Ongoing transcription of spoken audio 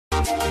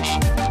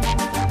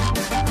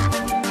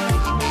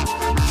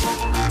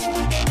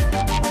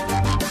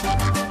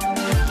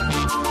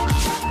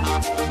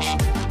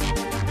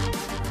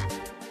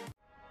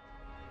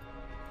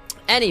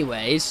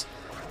Anyways,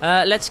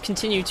 let's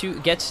continue to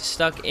get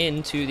stuck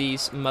into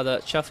these mother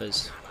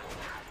chuffers.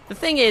 The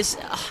thing is,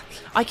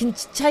 I can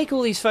take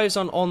all these foes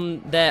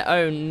on their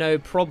own, no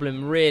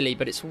problem, really,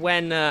 but it's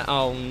when,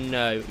 oh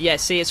no. Yeah,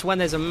 see, it's when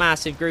there's a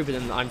massive group of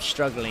them that I'm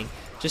struggling.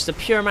 Just the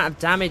pure amount of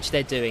damage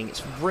they're doing,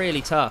 it's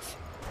really tough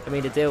for me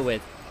to deal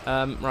with.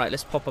 Right,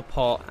 let's pop a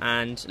pot,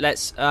 and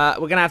let's, we're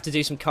going to have to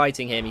do some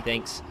kiting here,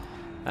 methinks,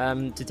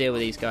 to deal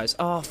with these guys.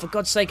 Oh, for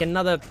God's sake,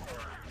 another,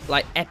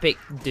 like, epic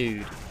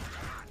dude.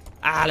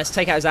 Ah, let's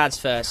take out his ads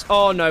first.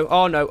 Oh no,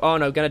 oh no, oh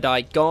no, gonna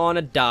die,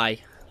 gonna die.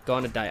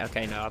 Gonna die.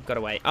 Okay, no, I've got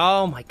to wait.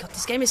 Oh my God,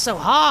 this game is so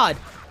hard.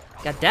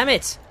 God damn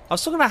it. I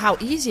was talking about how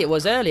easy it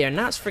was earlier, and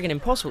now it's friggin'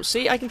 impossible.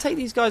 See, I can take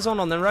these guys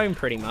on their own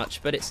pretty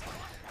much, but it's...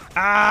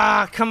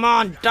 Ah, come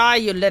on, die,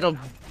 you little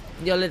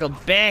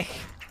bick.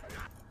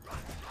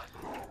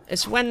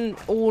 It's when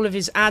all of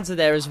his ads are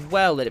there as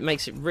well that it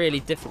makes it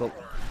really difficult.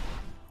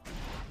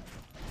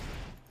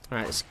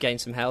 Alright, let's gain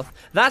some health.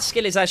 That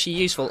skill is actually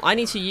useful. I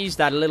need to use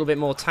that a little bit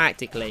more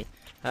tactically.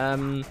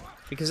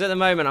 Because at the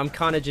moment I'm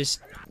kind of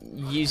just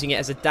using it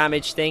as a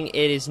damage thing.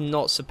 It is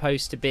not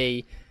supposed to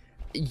be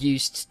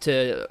used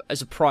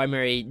as a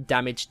primary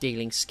damage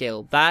dealing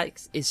skill.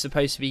 That is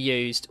supposed to be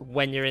used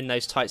when you're in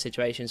those tight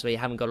situations where you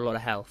haven't got a lot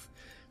of health,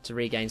 to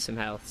regain some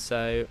health.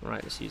 So,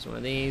 right, let's use one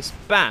of these.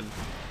 Bam!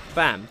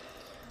 Bam!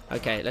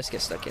 Okay, let's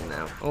get stuck in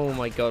now. Oh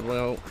my God,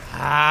 well...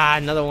 Ah,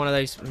 another one of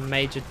those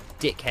major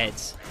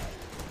dickheads.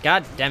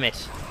 God damn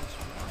it.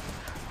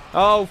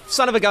 Oh,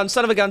 son of a gun,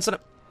 son of a gun, son of...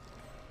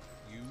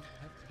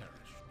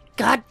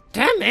 God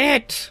damn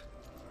it!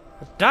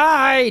 I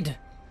died!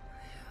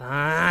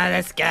 Ah,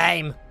 this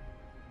game.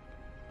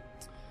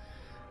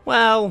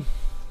 Well,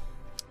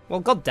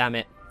 God damn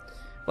it.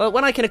 Well,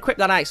 when I can equip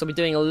that axe, I'll be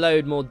doing a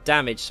load more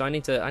damage, so I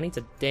need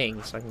to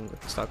ding so I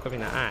can start equipping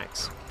that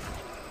axe.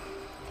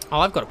 Oh,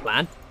 I've got a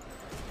plan.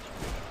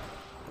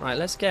 Right,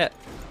 let's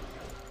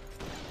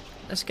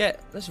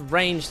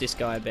range this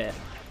guy a bit.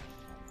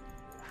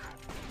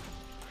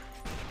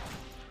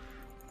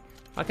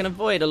 I can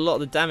avoid a lot of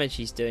the damage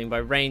he's doing by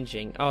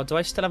ranging. Oh, do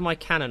I still have my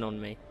cannon on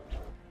me?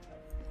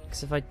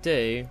 Because if I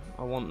do,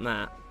 I want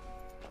that.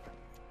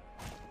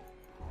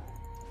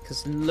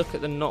 Because look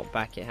at the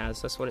knockback it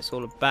has. That's what it's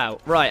all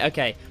about. Right,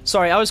 okay.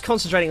 Sorry, I was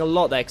concentrating a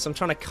lot there because I'm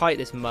trying to kite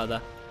this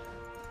mother.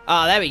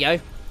 Ah, there we go.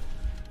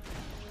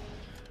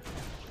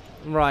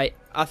 Right,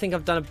 I think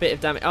I've done a bit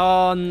of damage.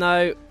 Oh,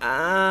 no.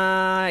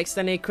 Ah,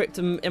 accidentally equipped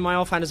him in my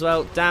offhand as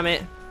well. Damn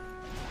it.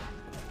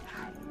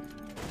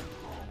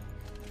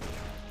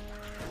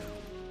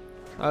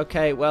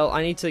 Okay, well,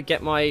 I need to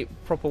get my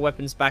proper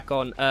weapons back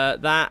on.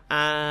 That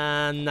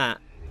and that.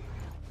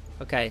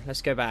 Okay,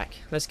 let's go back.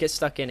 Let's get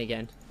stuck in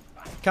again.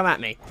 Come at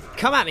me.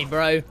 Come at me,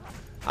 bro.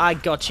 I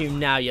got you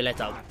now, you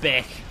little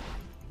bick.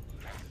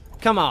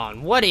 Come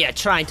on, what are you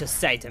trying to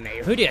say to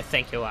me? Who do you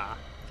think you are?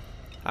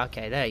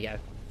 Okay, there you go.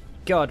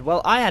 God,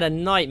 well, I had a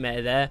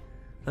nightmare there.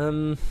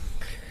 Right,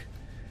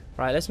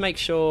 let's make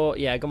sure...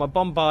 Yeah, I got my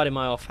bombard in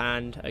my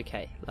offhand.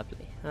 Okay,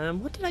 lovely.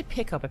 What did I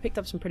pick up? I picked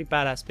up some pretty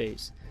badass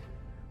boots.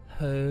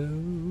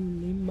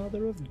 Holy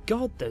mother of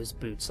God, those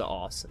boots are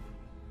awesome.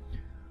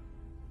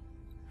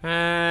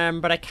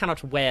 But I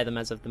cannot wear them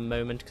as of the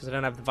moment because I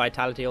don't have the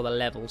vitality or the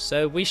level,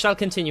 so we shall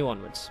continue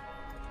onwards.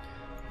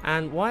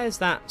 And why is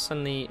that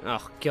suddenly...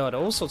 Oh God,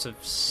 all sorts of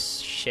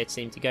shit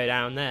seem to go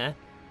down there.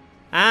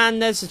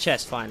 And there's the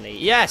chest finally.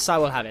 Yes, I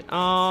will have it.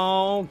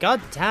 Oh, God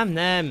damn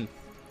them.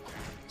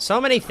 So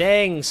many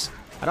things.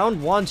 I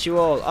don't want you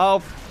all. Oh,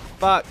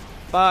 fuck,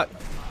 fuck,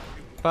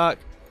 fuck.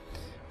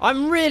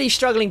 I'm really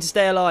struggling to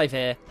stay alive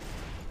here.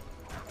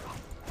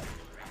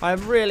 I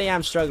really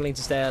am struggling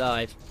to stay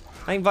alive.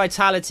 I think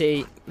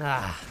vitality...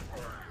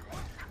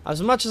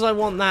 As much as I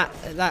want that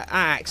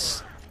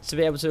axe to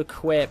be able to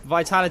equip,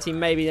 vitality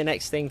may be the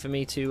next thing for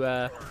me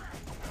to...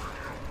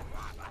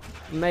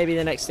 maybe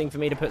the next thing for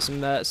me to put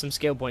some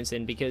skill points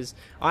in, because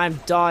I am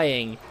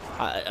dying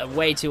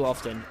way too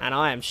often, and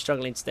I am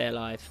struggling to stay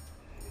alive.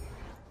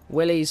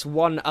 Willie's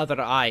one other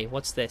eye.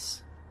 What's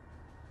this?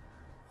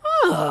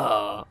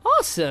 Oh,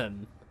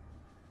 awesome!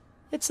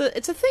 It's a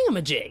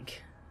thingamajig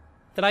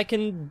that I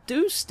can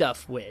do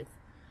stuff with.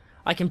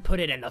 I can put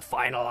it in the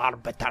final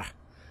arbiter.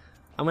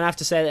 I'm gonna have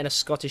to say that in a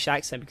Scottish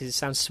accent because it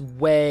sounds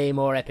way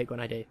more epic when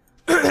I do.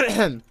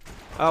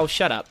 Oh,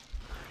 shut up.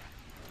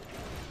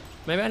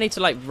 Maybe I need to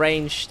like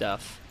range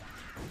stuff,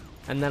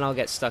 and then I'll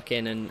get stuck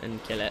in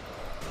and kill it.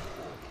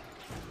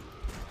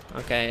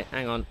 Okay,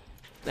 hang on.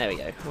 There we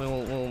go.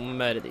 We'll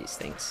murder these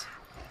things.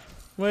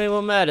 We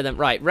will murder them.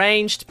 Right,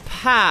 ranged.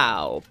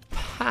 Pow.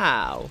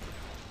 Pow.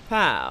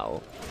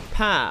 Pow.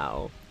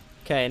 Pow.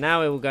 Okay,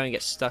 now we will go and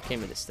get stuck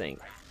in with this thing.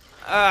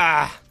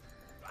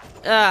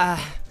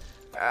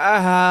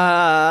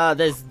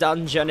 This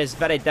dungeon is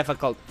very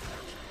difficult.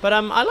 But I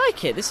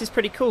like it. This is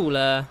pretty cool.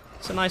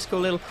 It's a nice, cool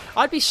little...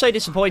 I'd be so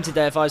disappointed,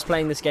 though, if I was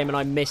playing this game and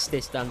I missed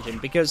this dungeon.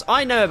 Because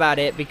I know about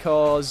it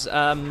because...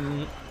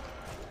 I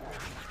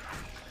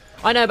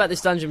know about this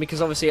dungeon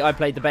because, obviously, I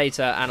played the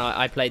beta, and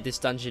I played this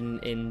dungeon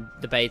in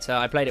the beta.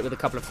 I played it with a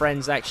couple of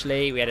friends,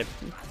 actually. We had a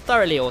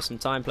thoroughly awesome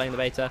time playing the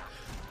beta.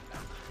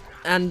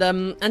 And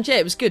yeah,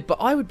 it was good, but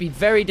I would be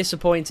very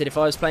disappointed if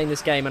I was playing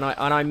this game and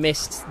I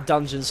missed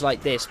dungeons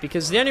like this,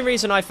 because the only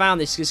reason I found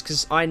this is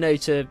because I know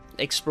to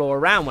explore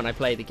around when I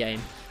play the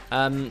game.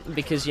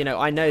 Because, you know,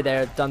 I know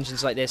there are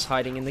dungeons like this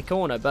hiding in the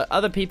corner, but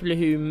other people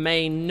who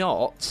may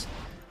not,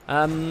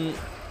 I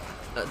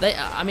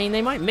mean,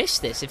 they might miss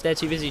this if they're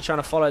too busy trying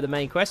to follow the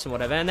main quest and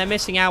whatever, and they're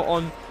missing out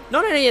on...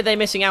 Not only are they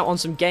missing out on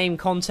some game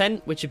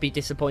content, which would be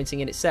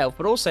disappointing in itself,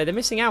 but also they're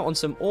missing out on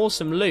some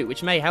awesome loot,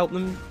 which may help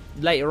them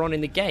later on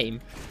in the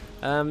game.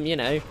 You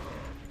know,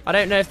 I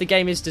don't know if the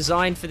game is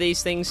designed for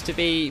these things to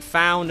be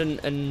found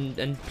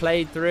and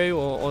played through,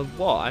 or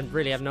what. I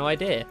really have no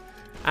idea.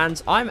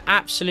 And I'm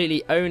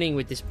absolutely owning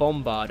with this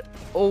bombard.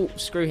 Oh,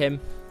 screw him.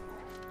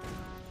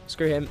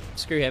 Screw him.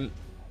 Screw him.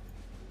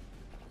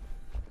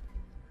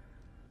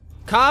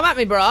 Come at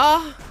me,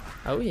 brah!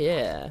 Oh,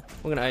 yeah.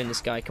 We're going to own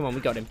this guy. Come on,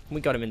 we got him. We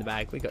got him in the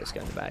bag. We got this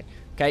guy in the bag.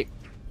 Okay.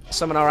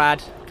 Summon our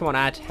ad. Come on,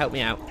 ad. Help me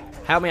out.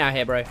 Help me out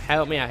here, bro.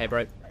 Help me out here,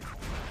 bro.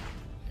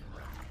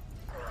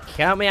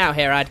 Help me out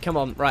here, ad. Come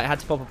on. Right, I had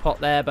to pop a pot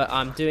there, but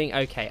I'm doing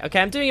okay. Okay,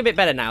 I'm doing a bit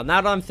better now.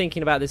 Now that I'm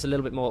thinking about this a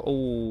little bit more.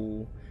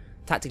 Ooh.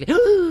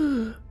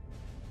 Tactically.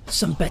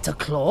 Some better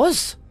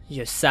claws,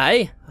 you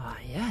say? Ah,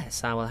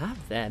 yes, I will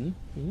have them.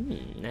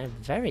 They're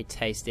very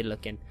tasty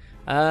looking.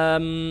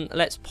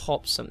 Let's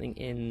pop something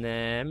in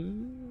there.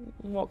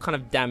 What kind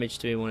of damage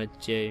do we want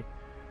to do?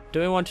 Do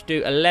we want to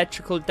do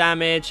electrical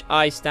damage,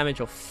 ice damage,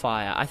 or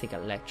fire? I think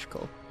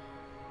electrical.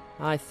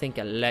 I think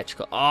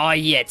electrical. Oh,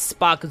 yeah, it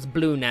sparkles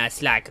blue now.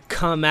 It's like,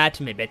 come at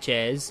me,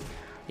 bitches.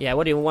 Yeah,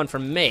 what do you want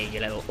from me, you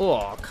little...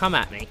 Oh, come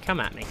at me, come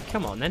at me.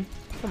 Come on, then.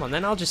 Come on,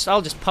 then. I'll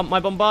just pump my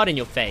bombard in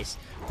your face.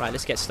 Right,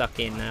 let's get stuck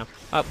in now.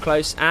 Up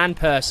close and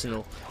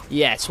personal.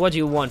 Yes, what do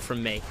you want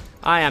from me?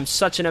 I am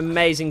such an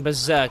amazing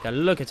berserker.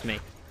 Look at me.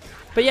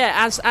 But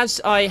yeah,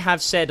 as I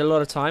have said a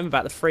lot of time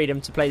about the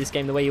freedom to play this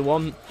game the way you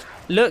want,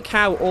 look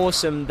how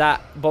awesome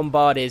that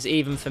bombard is,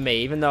 even for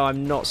me. Even though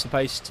I'm not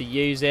supposed to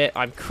use it,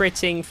 I'm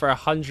critting for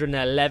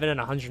 111 and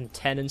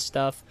 110 and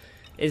stuff.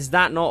 Is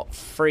that not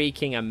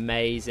freaking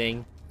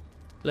amazing?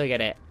 Look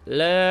at it.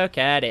 Look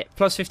at it.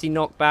 Plus 50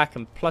 knockback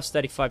and plus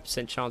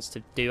 35% chance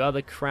to do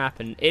other crap,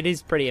 and it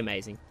is pretty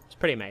amazing. It's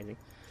pretty amazing.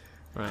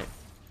 Right.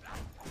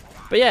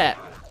 But yeah,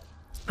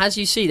 as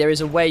you see, there is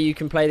a way you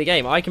can play the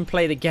game. I can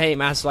play the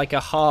game as like a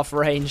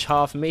half-range,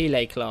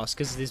 half-melee class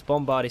because this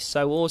bombard is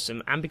so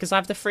awesome, and because I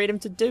have the freedom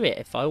to do it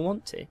if I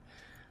want to.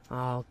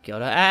 Oh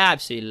god, I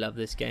absolutely love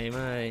this game.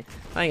 I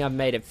think I've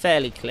made it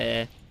fairly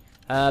clear.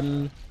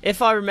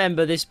 If I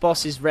remember, this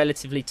boss is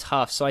relatively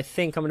tough, so I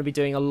think I'm going to be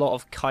doing a lot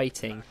of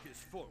kiting.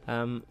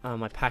 Oh,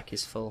 my pack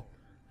is full.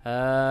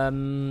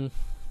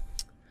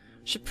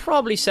 Should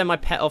probably send my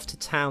pet off to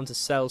town to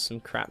sell some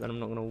crap that I'm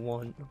not going to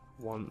want.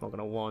 Not going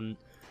to want.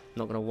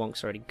 Not going to want,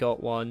 'cause I already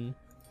got one.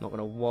 Not going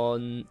to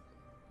want.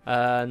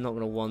 Not going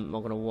to want. Not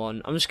going to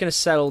want. I'm just going to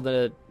sell all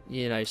the,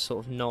 you know,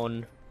 sort of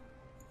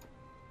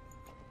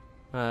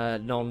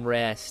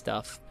non-rare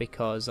stuff,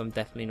 because I'm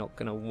definitely not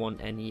going to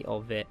want any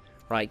of it.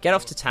 Right, get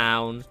off to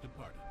town,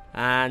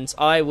 and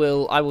I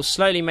will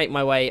slowly make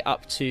my way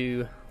up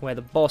to where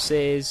the boss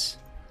is,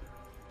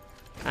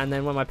 and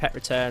then when my pet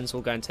returns,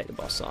 we'll go and take the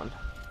boss on.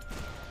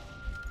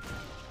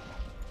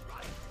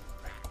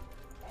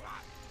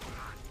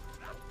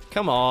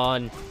 Come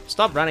on,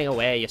 stop running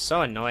away, you're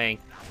so annoying.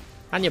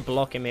 And you're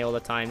blocking me all the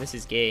time, this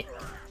is gay.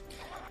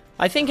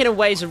 I think in a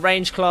way a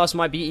range class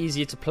might be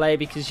easier to play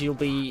because you'll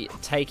be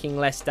taking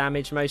less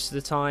damage most of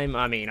the time.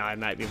 I mean, I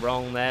might be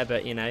wrong there,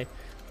 but you know,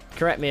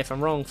 correct me if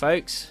I'm wrong,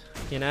 folks.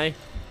 You know,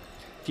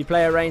 if you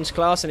play a range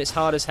class and it's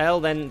hard as hell,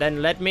 then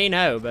let me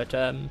know. But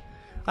I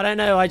don't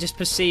know, I just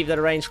perceive that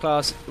a range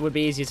class would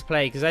be easier to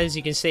play, because as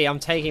you can see, I'm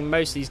taking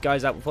most of these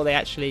guys out before they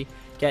actually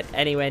get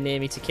anywhere near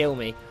me to kill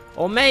me.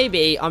 Or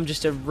maybe I'm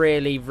just a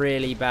really,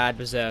 really bad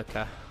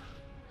berserker.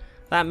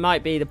 That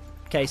might be the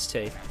case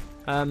too.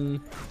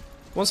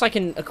 Once I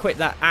can equip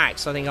that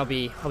axe, I think I'll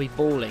be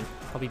balling.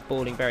 I'll be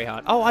balling very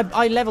hard. Oh,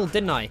 I leveled,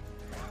 didn't I?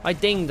 I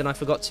dinged and I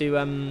forgot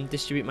to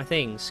distribute my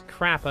things.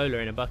 Crap-ola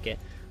in a bucket.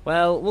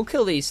 Well, we'll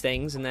kill these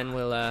things and then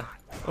we'll oh,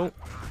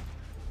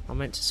 I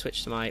meant to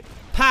switch to my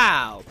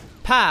pow,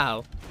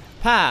 pow,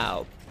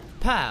 pow,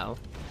 pow,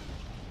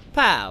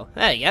 pow.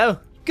 There you go.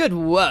 Good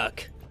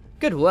work.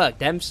 Good work,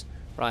 Dempz.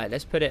 Right,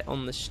 let's put it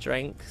on the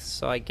strength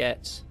so I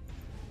get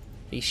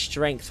the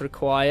strength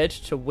required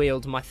to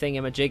wield my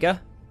thingamajigger.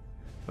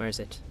 Where is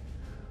it?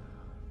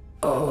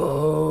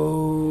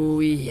 Oh,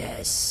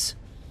 yes.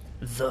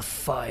 The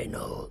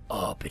final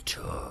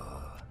arbiter.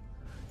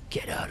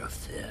 Get out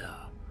of there.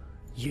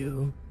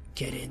 You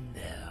get in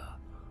there.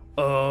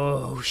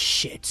 Oh,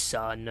 shit,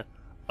 son.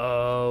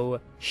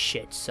 Oh,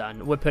 shit,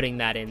 son. We're putting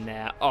that in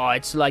there. Oh,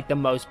 it's like the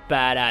most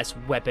badass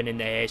weapon in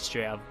the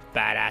history of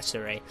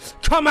badassery.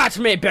 Come at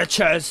me,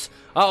 bitches!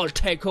 I'll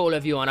take all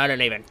of you on. I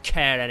don't even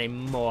care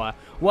anymore.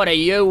 What do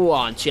you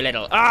want, you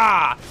little...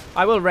 Ah!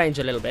 I will range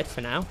a little bit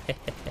for now.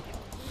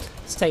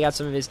 Let's take out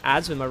some of his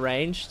ads with my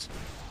ranged.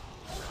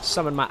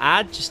 Summon my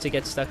ad just to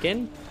get stuck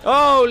in.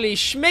 Holy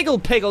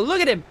schmiggle piggle,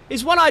 look at him!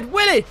 He's one-eyed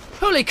Willy!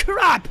 Holy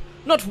crap!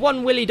 Not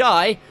one Willy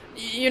die.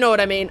 You know what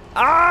I mean.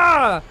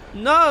 Ah!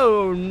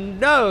 No,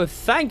 no,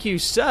 thank you,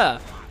 sir.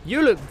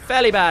 You look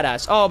fairly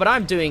badass. Oh, but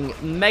I'm doing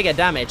mega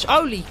damage.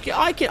 Holy,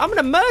 I'm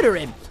gonna murder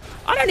him.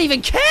 I don't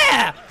even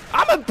care.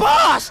 I'm a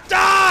boss.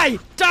 Die!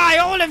 Die,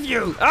 all of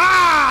you!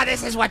 Ah!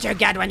 This is what you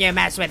get when you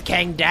mess with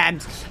King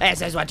Dempz.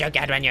 This is what you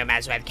get when you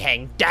mess with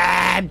King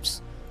Dempz.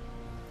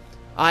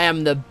 I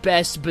am the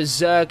best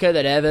berserker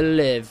that ever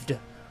lived.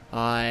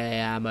 I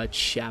am a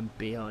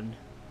champion.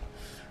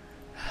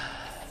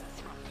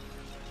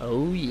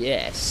 Oh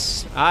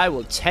yes, I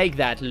will take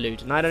that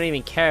loot, and I don't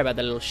even care about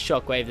the little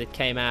shockwave that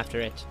came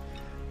after it.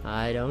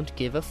 I don't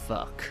give a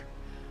fuck.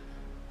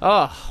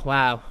 Oh,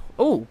 wow.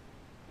 Oh,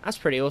 that's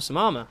pretty awesome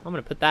armor. I'm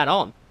gonna put that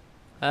on.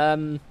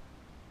 Whew.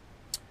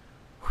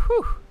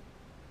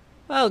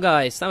 Well,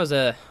 guys, that was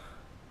a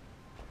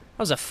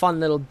fun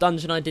little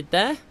dungeon I did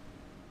there.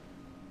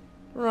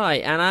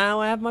 Right, and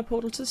now I have my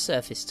portal to the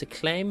surface to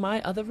claim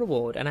my other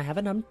reward, and I have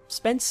an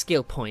unspent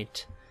skill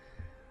point.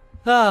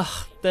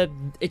 Ah,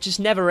 it just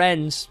never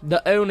ends.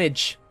 The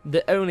ownage.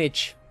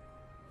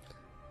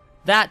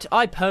 That,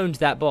 I pwned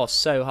that boss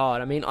so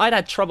hard. I mean, I'd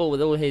had trouble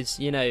with all his,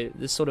 you know,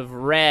 the sort of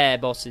rare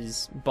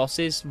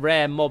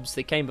rare mobs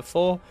that came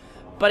before.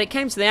 But it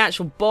came to the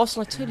actual boss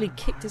and I totally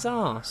kicked his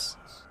ass.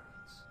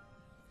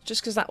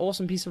 Just because that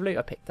awesome piece of loot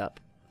I picked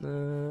up.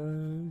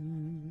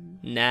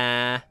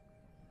 Nah.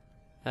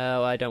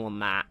 Oh, I don't want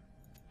that.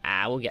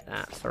 Ah, we'll get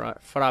that for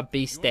our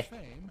beastie.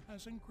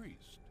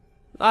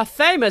 Our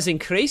fame has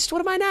increased. What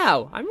am I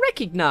now? I'm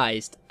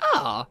recognised.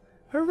 Ah,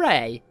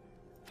 hooray.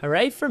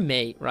 Hooray for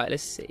me. Right,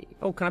 let's see.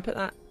 Oh, can I put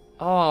that?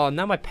 Oh,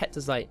 now my pet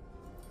does like...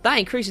 That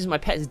increases my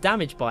pet's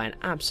damage by an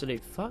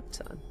absolute fuck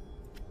ton.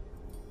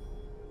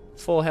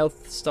 4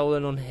 health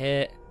stolen on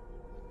hit.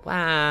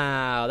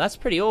 Wow, that's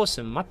pretty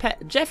awesome. My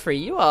pet... Jeffrey,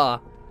 you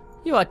are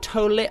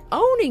totally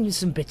owning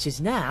some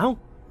bitches now.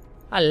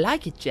 I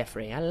like it,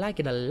 Jeffrey. I like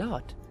it a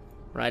lot.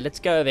 Right, let's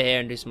go over here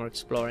and do some more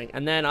exploring.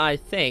 And then I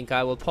think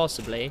I will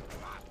possibly...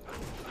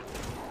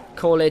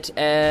 Call it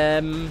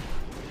time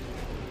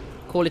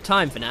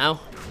for now.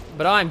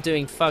 But I'm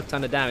doing fuck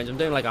ton of damage. I'm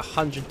doing like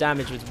 100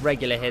 damage with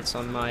regular hits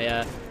on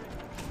my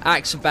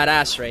Axe of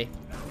Badassery.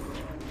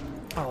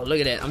 Oh,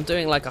 look at it. I'm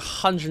doing like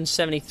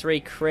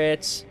 173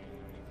 crits.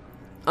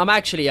 I'm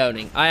actually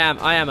owning. I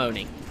am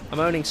owning.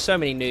 I'm owning so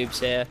many noobs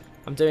here.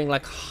 I'm doing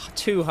like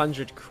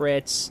 200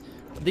 crits.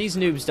 These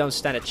noobs don't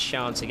stand a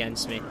chance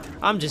against me.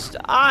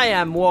 I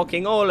am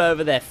walking all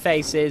over their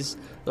faces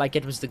like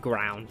it was the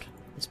ground.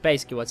 It's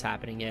basically what's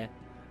happening here.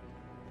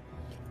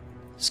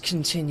 Let's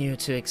continue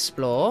to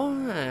explore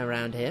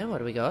around here. What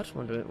do we got?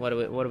 What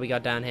do we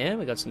got down here?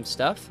 We got some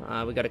stuff.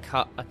 We got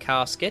a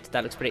casket.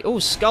 That looks pretty... Oh,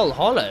 Skull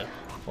Hollow.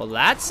 Well,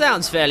 that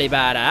sounds fairly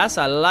badass.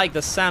 I like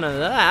the sound of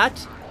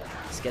that.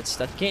 Let's get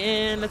stuck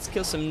in. Let's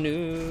kill some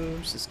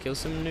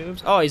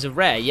noobs. Oh, he's a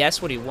rare.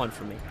 Yes, what do you want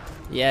from me?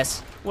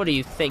 Yes. What do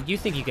you think? You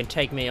think you can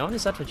take me on?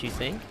 Is that what you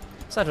think?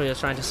 Is that what you're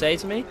trying to say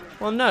to me?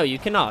 Well, no, you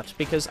cannot,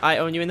 because I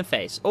own you in the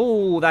face.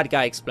 Oh, that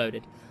guy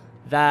exploded.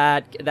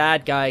 That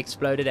guy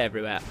exploded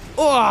everywhere.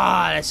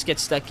 Oh, let's get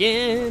stuck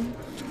in.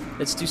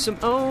 Let's do some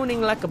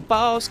owning like a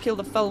boss. Kill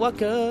the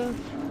fellwalker.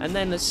 And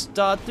then let's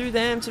start through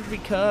them to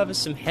recover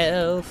some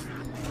health.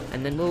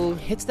 And then we'll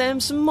hit them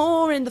some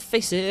more in the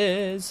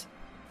faces.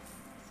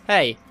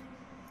 Hey.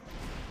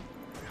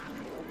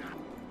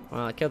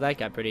 Well, I killed that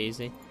guy pretty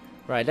easy.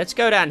 Right, let's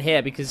go down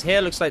here, because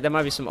here looks like there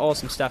might be some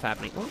awesome stuff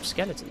happening. Oh,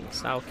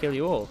 skeletons. I'll kill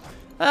you all.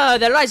 Oh,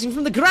 they're rising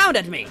from the ground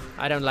at me.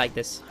 I don't like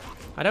this.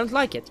 I don't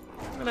like it.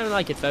 I don't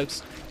like it,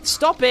 folks.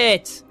 Stop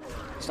it.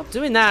 Stop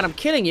doing that. I'm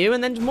killing you,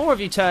 and then more of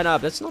you turn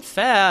up. That's not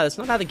fair. That's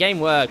not how the game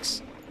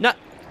works. No.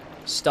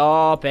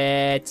 Stop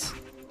it.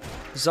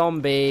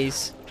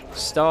 Zombies.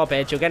 Stop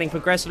it. You're getting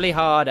progressively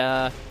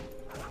harder.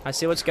 I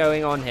see what's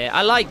going on here.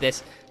 I like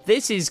this.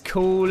 This is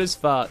cool as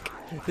fuck.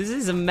 This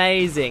is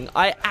amazing.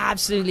 I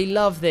absolutely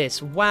love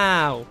this.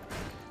 Wow.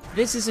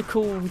 This is a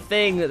cool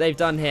thing that they've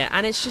done here.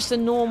 And it's just a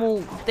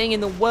normal thing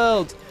in the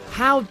world.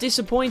 How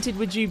disappointed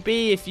would you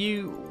be if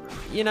you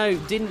know,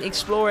 didn't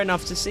explore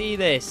enough to see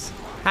this?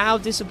 How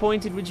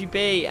disappointed would you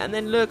be? And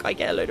then look, I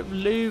get a load of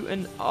loot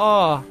and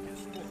oh.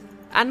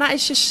 And that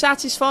is just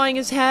satisfying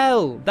as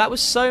hell. That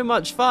was so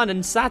much fun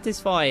and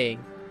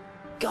satisfying.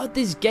 God,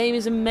 this game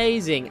is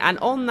amazing. And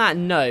on that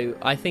note,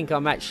 I think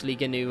I'm actually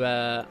going to...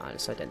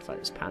 let's identify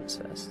those pants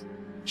first.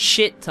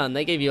 Shit ton.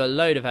 They gave you a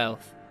load of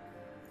health.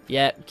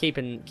 Yeah,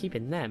 keeping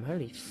them.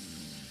 Holy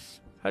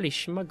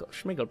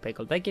schmiggle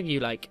pickle. They give you,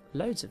 like,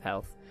 loads of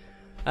health.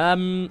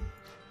 But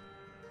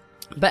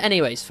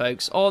anyways,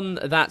 folks, on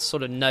that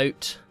sort of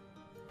note,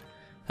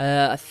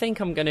 I think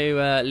I'm going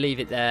to leave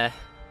it there.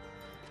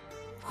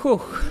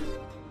 Whew.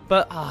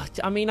 But,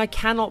 I mean, I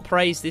cannot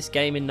praise this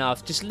game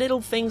enough. Just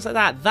little things like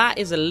that. That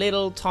is a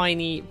little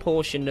tiny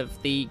portion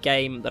of the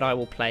game that I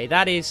will play.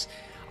 That is,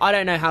 I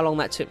don't know how long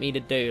that took me to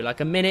do. Like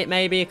a minute,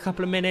 maybe, a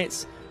couple of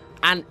minutes.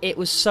 And it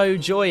was so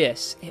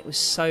joyous. It was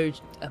so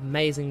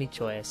amazingly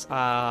joyous.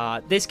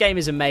 This game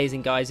is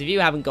amazing, guys. If you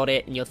haven't got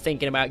it and you're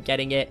thinking about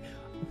getting it,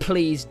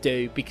 please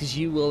do, because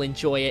you will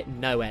enjoy it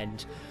no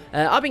end.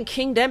 I've been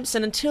King Dempz,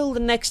 and until the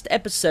next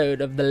episode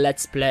of the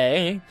Let's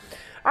Play,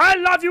 I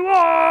love you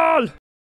all!